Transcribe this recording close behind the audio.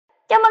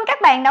Chào mừng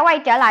các bạn đã quay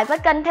trở lại với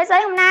kênh Thế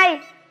giới hôm nay.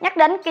 Nhắc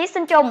đến ký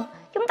sinh trùng,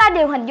 chúng ta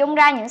đều hình dung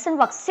ra những sinh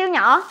vật siêu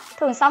nhỏ,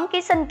 thường sống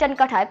ký sinh trên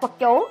cơ thể vật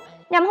chủ,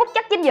 nhằm hút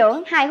chất dinh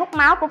dưỡng hay hút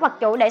máu của vật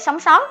chủ để sống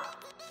sót.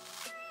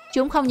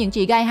 Chúng không những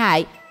chỉ gây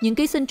hại, những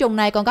ký sinh trùng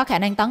này còn có khả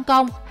năng tấn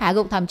công, hạ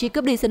gục thậm chí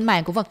cướp đi sinh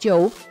mạng của vật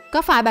chủ.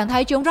 Có phải bạn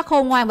thấy chúng rất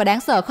khôn ngoan và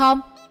đáng sợ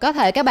không? Có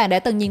thể các bạn đã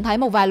từng nhìn thấy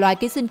một vài loài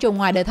ký sinh trùng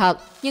ngoài đời thật,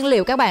 nhưng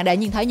liệu các bạn đã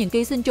nhìn thấy những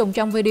ký sinh trùng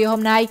trong video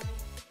hôm nay?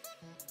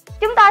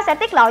 Chúng tôi sẽ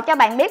tiết lộ cho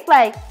bạn biết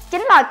về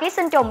 9 loài ký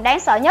sinh trùng đáng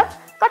sợ nhất,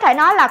 có thể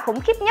nói là khủng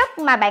khiếp nhất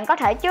mà bạn có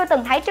thể chưa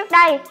từng thấy trước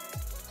đây.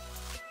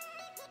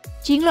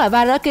 9 loại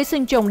virus ký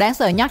sinh trùng đáng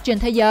sợ nhất trên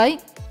thế giới.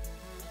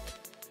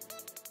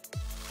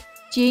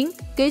 9.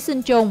 Ký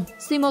sinh trùng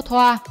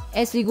Simotroa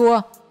esigur,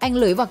 ăn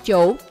lưỡi vật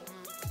chủ.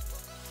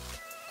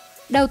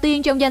 Đầu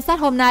tiên trong danh sách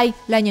hôm nay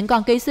là những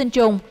con ký sinh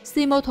trùng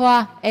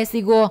Simotroa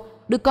esigur,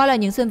 được coi là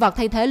những sinh vật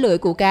thay thế lưỡi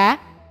của cá.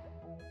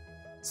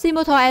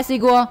 Simotroa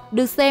esigur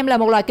được xem là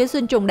một loài ký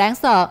sinh trùng đáng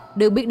sợ,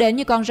 được biết đến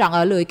như con rận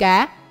ở lưỡi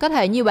cá. Có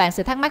thể nhiều bạn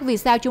sẽ thắc mắc vì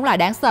sao chúng lại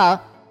đáng sợ.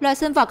 Loài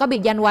sinh vật có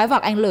biệt danh quái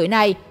vật ăn lưỡi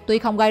này tuy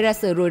không gây ra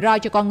sự rủi ro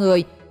cho con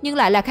người, nhưng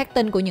lại là khắc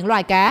tinh của những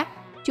loài cá.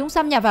 Chúng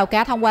xâm nhập vào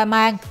cá thông qua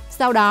mang,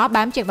 sau đó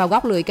bám chặt vào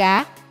gốc lưỡi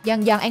cá,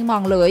 dần dần ăn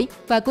mòn lưỡi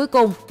và cuối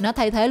cùng nó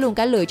thay thế luôn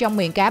cái lưỡi trong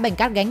miệng cá bằng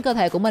cách gắn cơ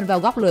thể của mình vào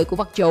gốc lưỡi của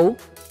vật chủ.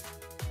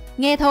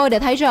 Nghe thôi để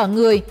thấy rợn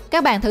người,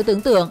 các bạn thử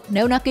tưởng tượng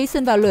nếu nó ký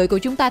sinh vào lưỡi của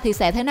chúng ta thì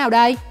sẽ thế nào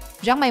đây?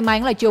 Rất may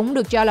mắn là chúng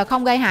được cho là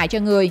không gây hại cho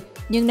người,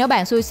 nhưng nếu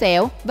bạn xui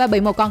xẻo và bị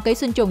một con ký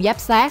sinh trùng giáp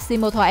xác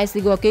Simotroa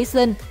esigur ký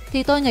sinh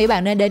thì tôi nghĩ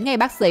bạn nên đến ngay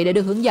bác sĩ để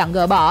được hướng dẫn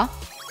gỡ bỏ.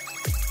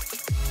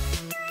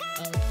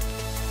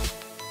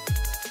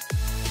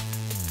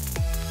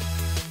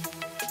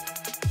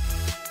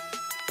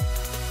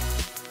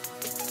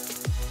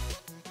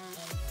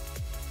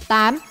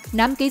 (8)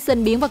 Nấm ký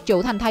sinh biến vật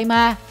chủ thành thây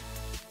ma.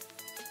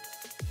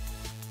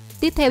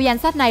 Tiếp theo danh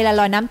sách này là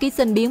loài nấm ký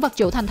sinh biến vật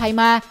chủ thành thây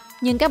ma.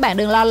 Nhưng các bạn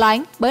đừng lo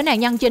lắng, bởi nạn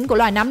nhân chính của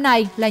loài nấm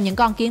này là những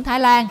con kiến Thái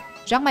Lan.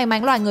 Rất may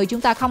mắn loài người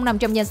chúng ta không nằm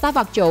trong danh sách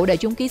vật chủ để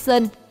chúng ký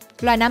sinh.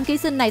 Loài nấm ký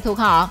sinh này thuộc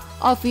họ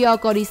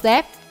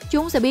Ophiocodiceps.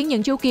 Chúng sẽ biến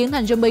những chú kiến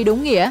thành zombie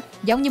đúng nghĩa,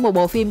 giống như một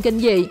bộ phim kinh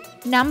dị.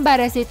 Nấm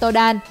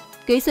Parasitodan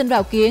ký sinh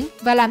vào kiến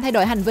và làm thay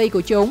đổi hành vi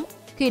của chúng.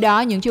 Khi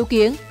đó những chú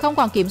kiến không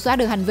còn kiểm soát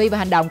được hành vi và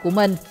hành động của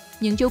mình.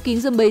 Những chú kiến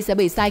zombie sẽ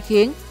bị sai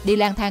khiến, đi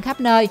lang thang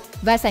khắp nơi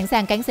và sẵn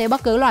sàng cắn xé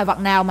bất cứ loài vật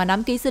nào mà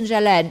nấm ký sinh ra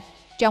lệnh.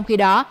 Trong khi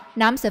đó,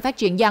 nấm sẽ phát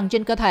triển dần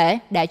trên cơ thể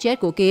đã chết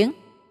của kiến.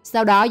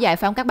 Sau đó giải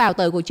phóng các bào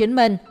tử của chính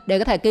mình để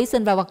có thể ký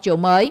sinh vào vật chủ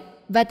mới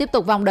và tiếp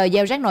tục vòng đời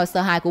gieo rắc nỗi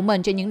sợ hãi của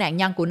mình cho những nạn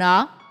nhân của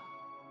nó.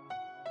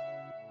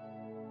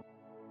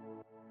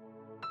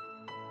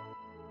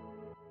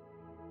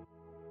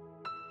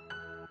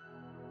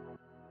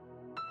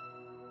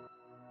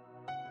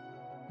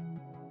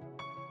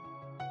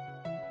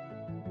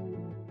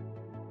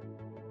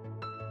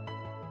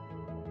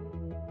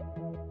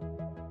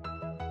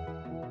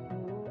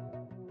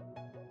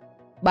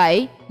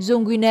 (7)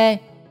 Junguine.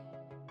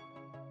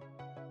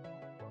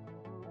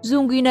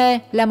 Junguine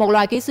là một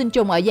loài ký sinh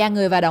trùng ở da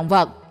người và động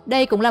vật.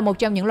 Đây cũng là một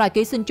trong những loài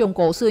ký sinh trùng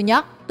cổ xưa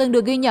nhất, từng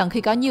được ghi nhận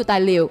khi có nhiều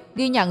tài liệu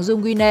ghi nhận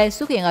Junguine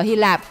xuất hiện ở Hy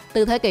Lạp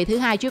từ thế kỷ thứ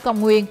 2 trước công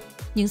nguyên.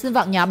 Những sinh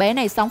vật nhỏ bé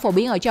này sống phổ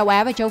biến ở châu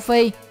Á và châu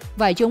Phi.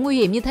 Vậy chúng nguy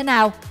hiểm như thế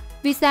nào?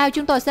 Vì sao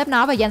chúng tôi xếp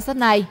nó vào danh sách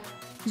này?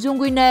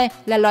 Junguine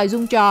là loài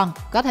dung tròn,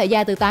 có thể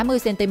dài từ 80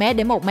 cm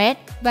đến 1 m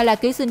và là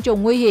ký sinh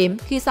trùng nguy hiểm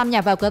khi xâm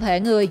nhập vào cơ thể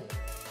người.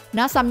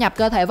 Nó xâm nhập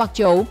cơ thể vật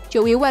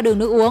chủ yếu qua đường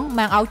nước uống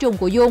mang ấu trùng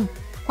của dung.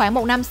 Khoảng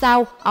 1 năm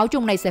sau, ấu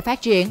trùng này sẽ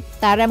phát triển,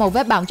 tạo ra một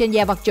vết bỏng trên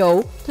da vật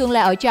chủ, thường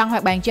là ở chân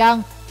hoặc bàn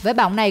chân. Vết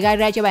bỏng này gây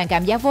ra cho bạn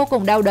cảm giác vô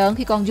cùng đau đớn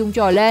khi con giun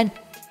trồi lên.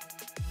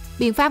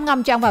 Biện pháp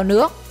ngâm chân vào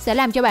nước sẽ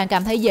làm cho bạn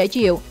cảm thấy dễ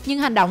chịu, nhưng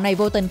hành động này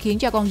vô tình khiến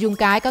cho con giun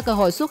cái có cơ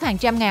hội xuất hàng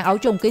trăm ngàn ấu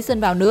trùng ký sinh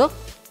vào nước.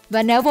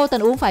 Và nếu vô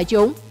tình uống phải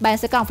chúng, bạn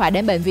sẽ còn phải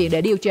đến bệnh viện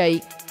để điều trị.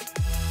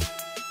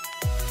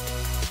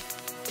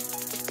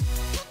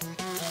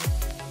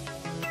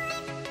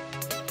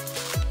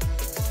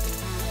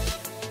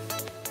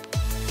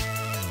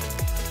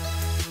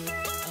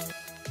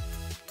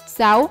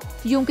 (6)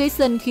 Giun ký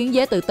sinh khiến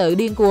dế tự tử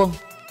điên cuồng.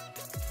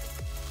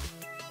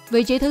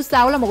 Vị trí thứ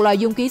 6 là một loài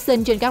giun ký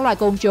sinh trên các loài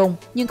côn trùng,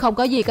 nhưng không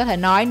có gì có thể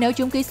nói nếu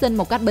chúng ký sinh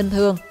một cách bình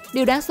thường.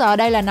 Điều đáng sợ ở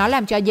đây là nó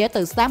làm cho dế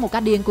tự sát một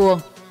cách điên cuồng.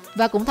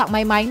 Và cũng thật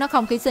may mắn nó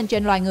không ký sinh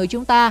trên loài người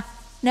chúng ta.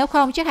 Nếu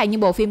không, chắc hẳn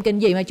những bộ phim kinh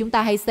dị mà chúng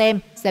ta hay xem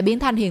sẽ biến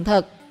thành hiện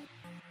thực.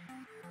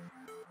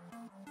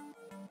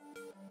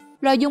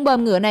 Loài giun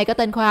bờm ngựa này có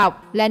tên khoa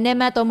học là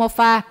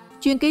Nematomorpha,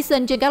 chuyên ký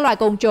sinh trên các loài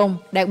côn trùng,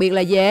 đặc biệt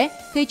là dế.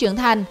 Khi trưởng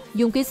thành,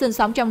 giun ký sinh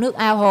sống trong nước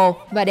ao hồ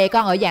và đẻ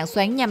con ở dạng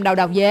xoắn nhằm đầu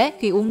độc dế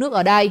khi uống nước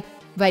ở đây.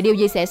 Vậy điều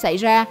gì sẽ xảy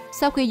ra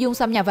sau khi giun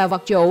xâm nhập vào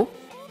vật chủ?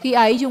 Khi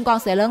ấy, giun con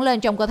sẽ lớn lên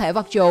trong cơ thể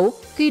vật chủ.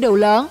 Khi đủ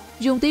lớn,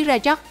 giun tiết ra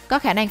chất có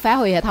khả năng phá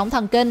hủy hệ thống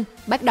thần kinh,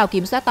 bắt đầu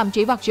kiểm soát tâm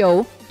trí vật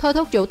chủ, thôi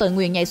thúc chủ tự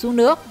nguyện nhảy xuống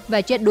nước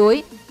và chết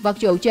đuối. Vật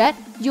chủ chết,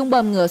 giun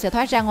bờm ngựa sẽ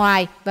thoát ra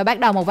ngoài và bắt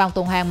đầu một vòng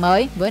tuần hoàn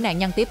mới với nạn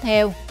nhân tiếp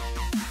theo.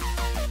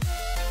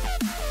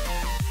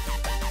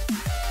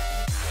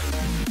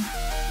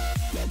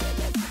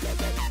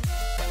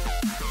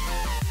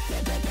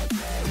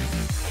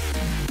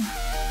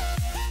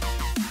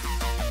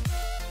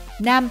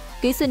 5.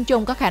 Ký sinh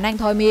trùng có khả năng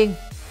thôi miên.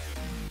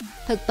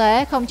 Thực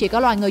tế, không chỉ có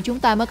loài người chúng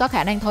ta mới có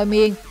khả năng thôi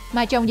miên,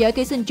 mà trong giới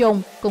ký sinh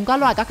trùng cũng có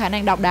loài có khả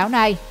năng độc đáo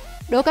này.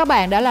 Đố các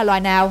bạn đó là loài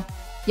nào?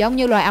 Giống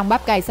như loài ong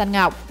bắp cày xanh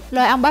ngọc,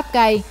 loài ong bắp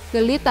cày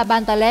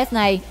Glyptopantales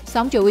này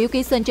sống chủ yếu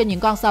ký sinh trên những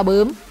con sao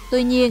bướm.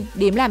 Tuy nhiên,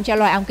 điểm làm cho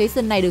loài ong ký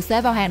sinh này được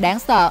xếp vào hàng đáng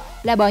sợ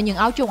là bởi những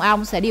ấu trùng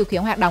ong sẽ điều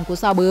khiển hoạt động của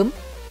sao bướm,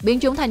 biến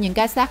chúng thành những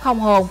cái xác không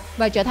hồn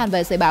và trở thành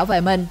vệ sĩ bảo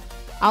vệ mình.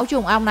 Ấu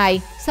trùng ong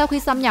này sau khi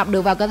xâm nhập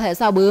được vào cơ thể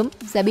sao bướm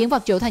sẽ biến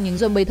vật chủ thành những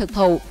zombie thực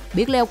thụ,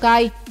 biết leo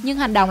cây nhưng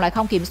hành động lại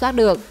không kiểm soát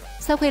được.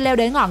 Sau khi leo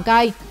đến ngọn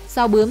cây,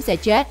 sao bướm sẽ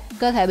chết,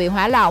 cơ thể bị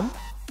hóa lỏng.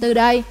 Từ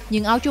đây,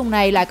 những ấu trùng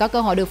này lại có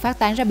cơ hội được phát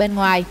tán ra bên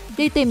ngoài,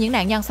 đi tìm những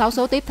nạn nhân xấu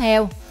số tiếp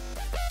theo.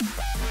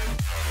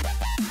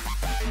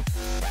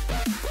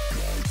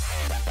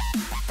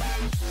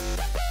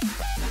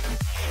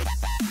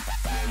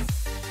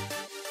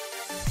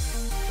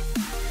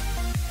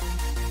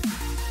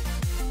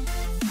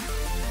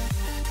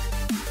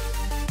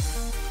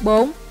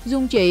 Bốn.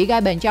 Dung chỉ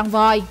gây bệnh cho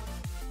voi.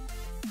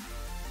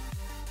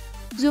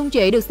 Dung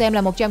chỉ được xem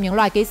là một trong những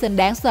loài ký sinh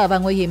đáng sợ và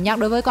nguy hiểm nhất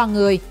đối với con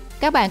người.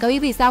 Các bạn có biết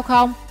vì sao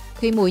không?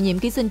 Khi muỗi nhiễm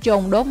ký sinh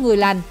trùng đốt người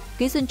lành,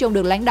 ký sinh trùng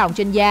được lắng đọng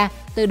trên da,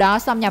 từ đó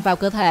xâm nhập vào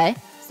cơ thể.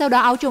 Sau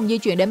đó ấu trùng di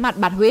chuyển đến mạch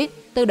bạch huyết,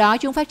 từ đó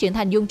chúng phát triển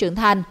thành dung trưởng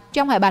thành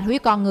trong hệ bạch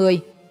huyết con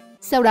người.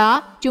 Sau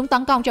đó, chúng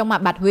tấn công trong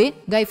mạch bạch huyết,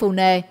 gây phù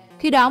nề.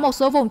 Khi đó một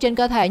số vùng trên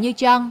cơ thể như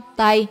chân,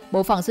 tay,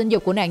 bộ phận sinh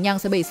dục của nạn nhân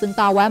sẽ bị sưng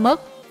to quá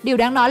mức. Điều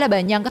đáng nói là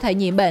bệnh nhân có thể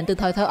nhiễm bệnh từ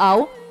thời thơ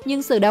ấu,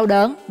 nhưng sự đau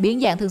đớn,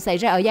 biến dạng thường xảy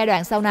ra ở giai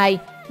đoạn sau này,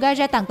 gây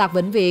ra tàn tật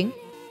vĩnh viễn.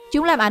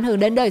 Chúng làm ảnh hưởng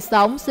đến đời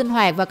sống, sinh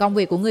hoạt và công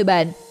việc của người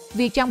bệnh.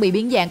 Việc trang bị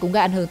biến dạng cũng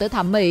gây ảnh hưởng tới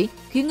thẩm mỹ,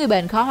 khiến người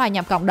bệnh khó hòa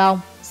nhập cộng đồng.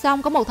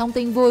 Song có một thông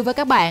tin vui với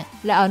các bạn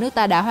là ở nước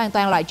ta đã hoàn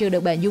toàn loại trừ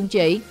được bệnh dung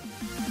chỉ.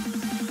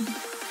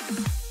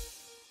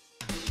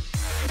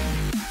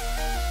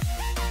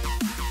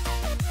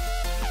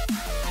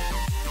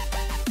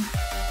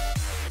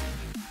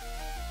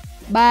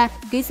 Ba.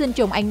 Ký sinh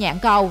trùng ăn nhãn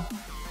cầu.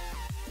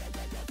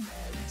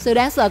 Sự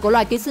đáng sợ của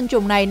loài ký sinh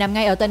trùng này nằm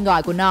ngay ở tên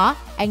gọi của nó,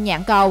 ăn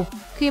nhãn cầu.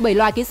 Khi bị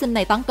loài ký sinh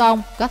này tấn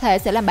công, có thể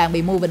sẽ làm bạn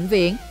bị mù vĩnh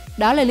viễn.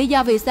 Đó là lý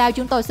do vì sao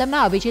chúng tôi xếp nó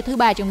ở vị trí thứ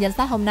 3 trong danh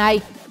sách hôm nay.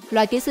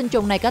 Loài ký sinh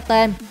trùng này có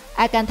tên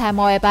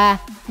Acanthamoeba.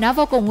 Nó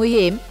vô cùng nguy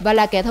hiểm và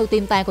là kẻ thù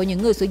tiềm tàng của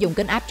những người sử dụng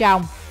kính áp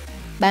tròng.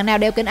 Bạn nào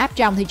đeo kính áp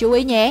tròng thì chú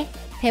ý nhé.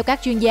 Theo các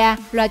chuyên gia,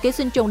 loài ký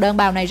sinh trùng đơn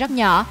bào này rất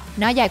nhỏ,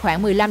 nó dài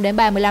khoảng 15 đến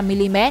 35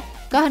 mm,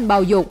 có hình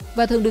bầu dục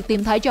và thường được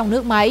tìm thấy trong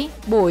nước máy,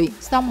 bụi,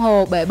 sông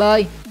hồ, bể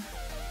bơi.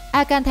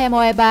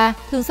 Acanthamoeba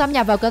thường xâm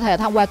nhập vào cơ thể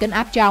thông qua kính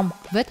áp tròng,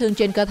 vết thương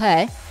trên cơ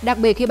thể. Đặc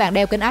biệt khi bạn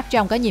đeo kính áp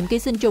tròng có nhiễm ký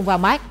sinh trùng vào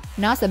mắt,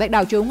 nó sẽ bắt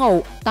đầu trú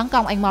ngụ, tấn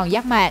công ăn mòn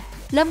giác mạc,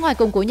 lớp ngoài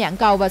cùng của nhãn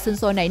cầu và sinh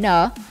sôi nảy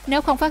nở.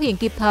 Nếu không phát hiện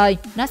kịp thời,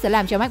 nó sẽ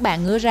làm cho mắt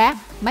bạn ngứa rát,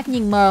 mắt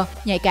nhìn mờ,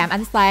 nhạy cảm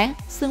ánh sáng,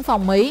 sưng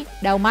phồng mí,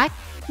 đau mắt.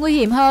 Nguy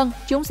hiểm hơn,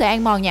 chúng sẽ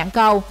ăn mòn nhãn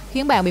cầu,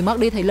 khiến bạn bị mất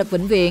đi thị lực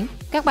vĩnh viễn.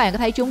 Các bạn có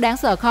thấy chúng đáng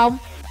sợ không?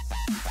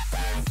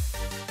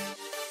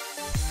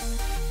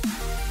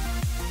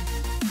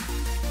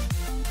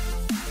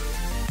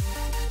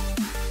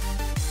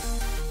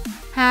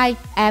 Hai.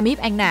 Amip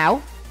ăn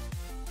não.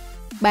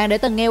 Bạn đã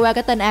từng nghe qua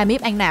cái tên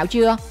amip ăn não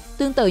chưa?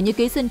 Tương tự như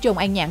ký sinh trùng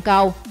ăn nhãn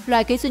cầu,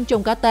 loài ký sinh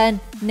trùng có tên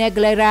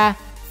Naegleria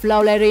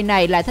fowleri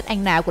này lại thích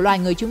ăn não của loài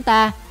người chúng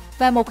ta.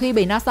 Và một khi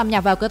bị nó xâm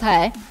nhập vào cơ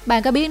thể,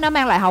 bạn có biết nó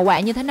mang lại hậu quả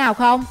như thế nào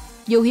không?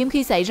 Dù hiếm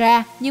khi xảy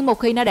ra, nhưng một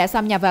khi nó đã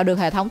xâm nhập vào được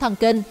hệ thống thần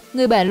kinh,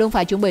 người bệnh luôn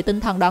phải chuẩn bị tinh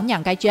thần đón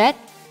nhận cái chết.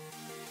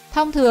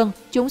 Thông thường,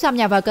 chúng xâm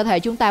nhập vào cơ thể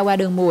chúng ta qua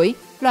đường mũi.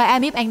 Loài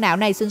amip ăn não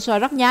này sinh sôi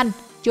rất nhanh.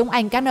 Chúng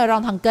ăn các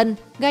neuron thần kinh,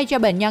 gây cho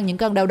bệnh nhân những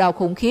cơn đau đầu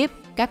khủng khiếp,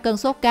 các cơn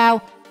sốt cao,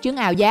 chứng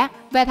ảo giác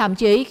và thậm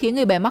chí khiến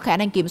người bệnh mất khả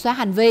năng kiểm soát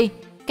hành vi.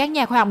 Các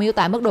nhà khoa học miêu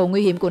tả mức độ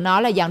nguy hiểm của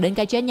nó là dẫn đến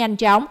cái chết nhanh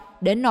chóng,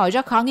 đến nỗi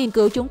rất khó nghiên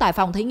cứu chúng tại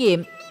phòng thí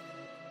nghiệm.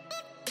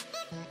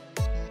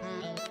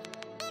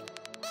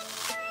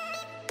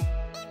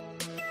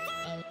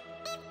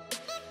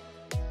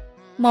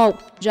 Một.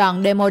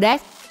 Rận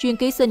Demodex, chuyên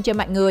ký sinh trên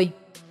mặt người.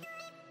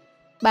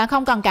 Bạn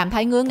không cần cảm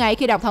thấy ngứa ngáy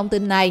khi đọc thông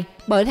tin này,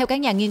 bởi theo các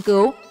nhà nghiên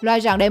cứu,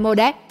 loài rận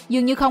Demodex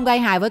dường như không gây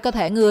hại với cơ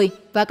thể người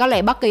và có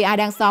lẽ bất kỳ ai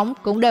đang sống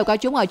cũng đều có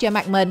chúng ở trên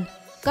mặt mình.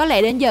 Có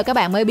lẽ đến giờ các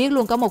bạn mới biết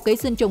luôn có một ký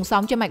sinh trùng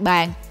sống trên mặt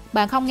bạn.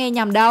 Bạn không nghe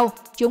nhầm đâu,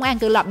 chúng ăn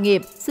từ lập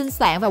nghiệp, sinh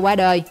sản và qua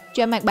đời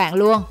trên mặt bạn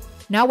luôn.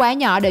 Nó quá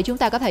nhỏ để chúng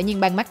ta có thể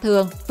nhìn bằng mắt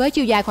thường, với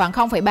chiều dài khoảng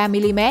 0,3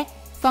 mm.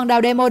 Phần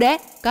đầu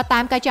Demodex có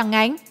 8 cái chân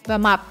ngắn và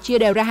mập chia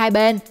đều ra hai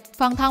bên.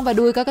 Phần thân và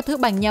đuôi có kích thước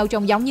bằng nhau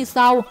trông giống như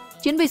sâu.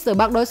 Chính vì sự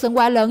bất đối xứng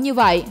quá lớn như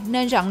vậy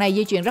nên rận này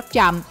di chuyển rất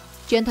chậm.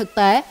 Trên thực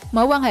tế,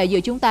 mối quan hệ giữa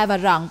chúng ta và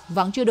rận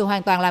vẫn chưa được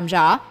hoàn toàn làm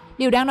rõ.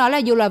 Điều đáng nói là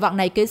dù loài vật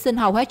này ký sinh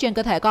hầu hết trên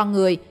cơ thể con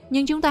người,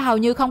 nhưng chúng ta hầu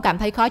như không cảm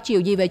thấy khó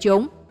chịu gì về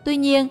chúng. Tuy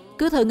nhiên,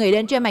 cứ thử nghĩ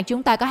đến trên mặt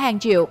chúng ta có hàng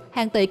triệu,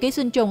 hàng tỷ ký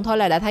sinh trùng thôi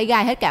là đã thấy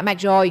gai hết cả mặt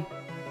rồi.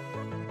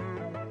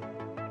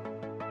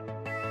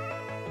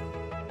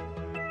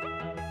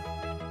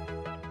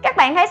 Các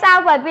bạn thấy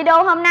sao về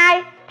video hôm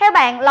nay? Theo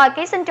bạn, loài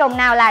ký sinh trùng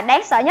nào là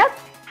đáng sợ nhất?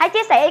 Hãy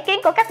chia sẻ ý kiến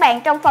của các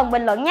bạn trong phần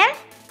bình luận nhé!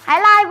 Hãy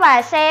like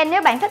và share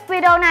nếu bạn thích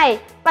video này.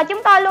 Và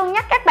chúng tôi luôn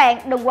nhắc các bạn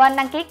đừng quên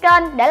đăng ký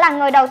kênh để là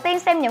người đầu tiên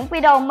xem những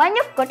video mới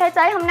nhất của thế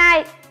giới hôm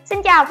nay.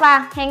 Xin chào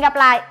và hẹn gặp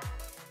lại!